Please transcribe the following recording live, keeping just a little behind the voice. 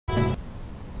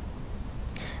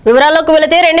వివరాల్లోకి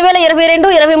వెళితే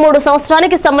 2022-23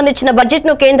 సంవత్సరానికి సంబంధించిన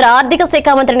బడ్జెట్ను కేంద్ర ఆర్థిక శాఖ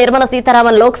మంత్రి నిర్మలా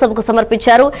సీతారామన్ లోక్సభకు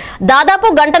సమర్పించారు. దాదాపు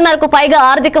గంటన్నరకు పైగా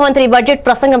ఆర్థిక మంత్రి బడ్జెట్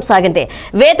ప్రసంగం సాగింది.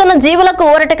 వేతన జీవులకు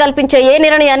ఊరట కల్పించే ఏ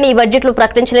నిర్ణయాన్ని ఈ బడ్జెట్లో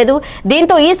ప్రకటించలేదు.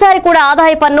 దీంతో ఈసారి కూడా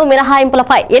ఆదాయ పన్ను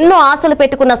మినహాయింపులపై ఎన్నో ఆశలు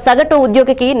పెట్టుకున్న సగటు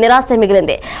ఉద్యోగికి నిరాశ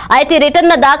మిగిలింది. ఐటీ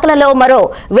రిటర్న్ దాఖలలో మరో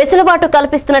వెసులుబాటు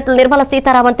కల్పిస్తున్నట్లు నిర్మలా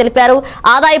సీతారామన్ తెలిపారు.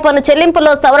 ఆదాయ పన్ను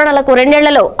చెల్లింపుల్లో సవరణలకు 2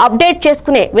 ఏళ్లలో అప్డేట్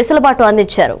చేసుకునే వెసులుబాటు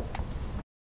అందించారు.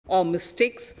 Or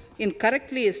mistakes in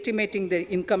correctly estimating their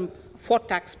income for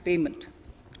tax payment.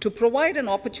 To provide an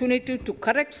opportunity to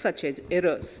correct such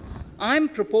errors, I am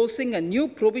proposing a new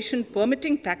provision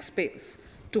permitting taxpayers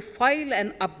to file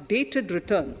an updated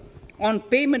return on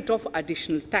payment of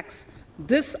additional tax.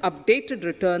 This updated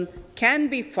return can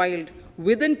be filed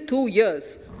within 2 years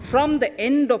from the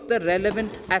end of the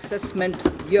relevant assessment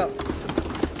year.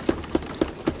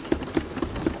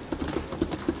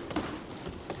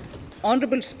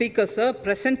 Honorable Speaker, sir,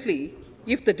 presently,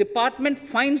 if the department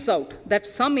finds out that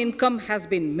some income has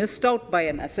been missed out by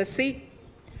an assessee,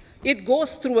 it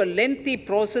goes through a lengthy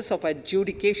process of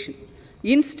adjudication.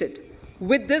 Instead,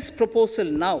 with this proposal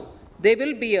now, there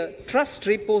will be a trust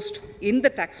repost in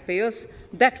the taxpayers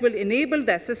that will enable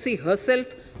the assessee herself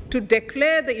to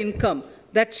declare the income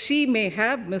that she may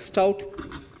have missed out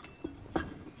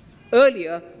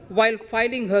earlier while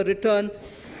filing her return.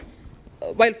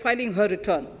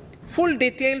 Full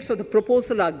details of the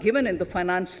proposal are given in the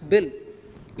finance bill.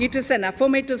 It is an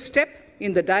affirmative step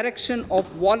in the direction of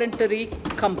voluntary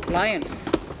compliance.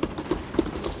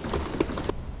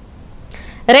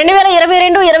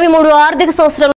 2022-23 ఆర్థిక సంవత్సరం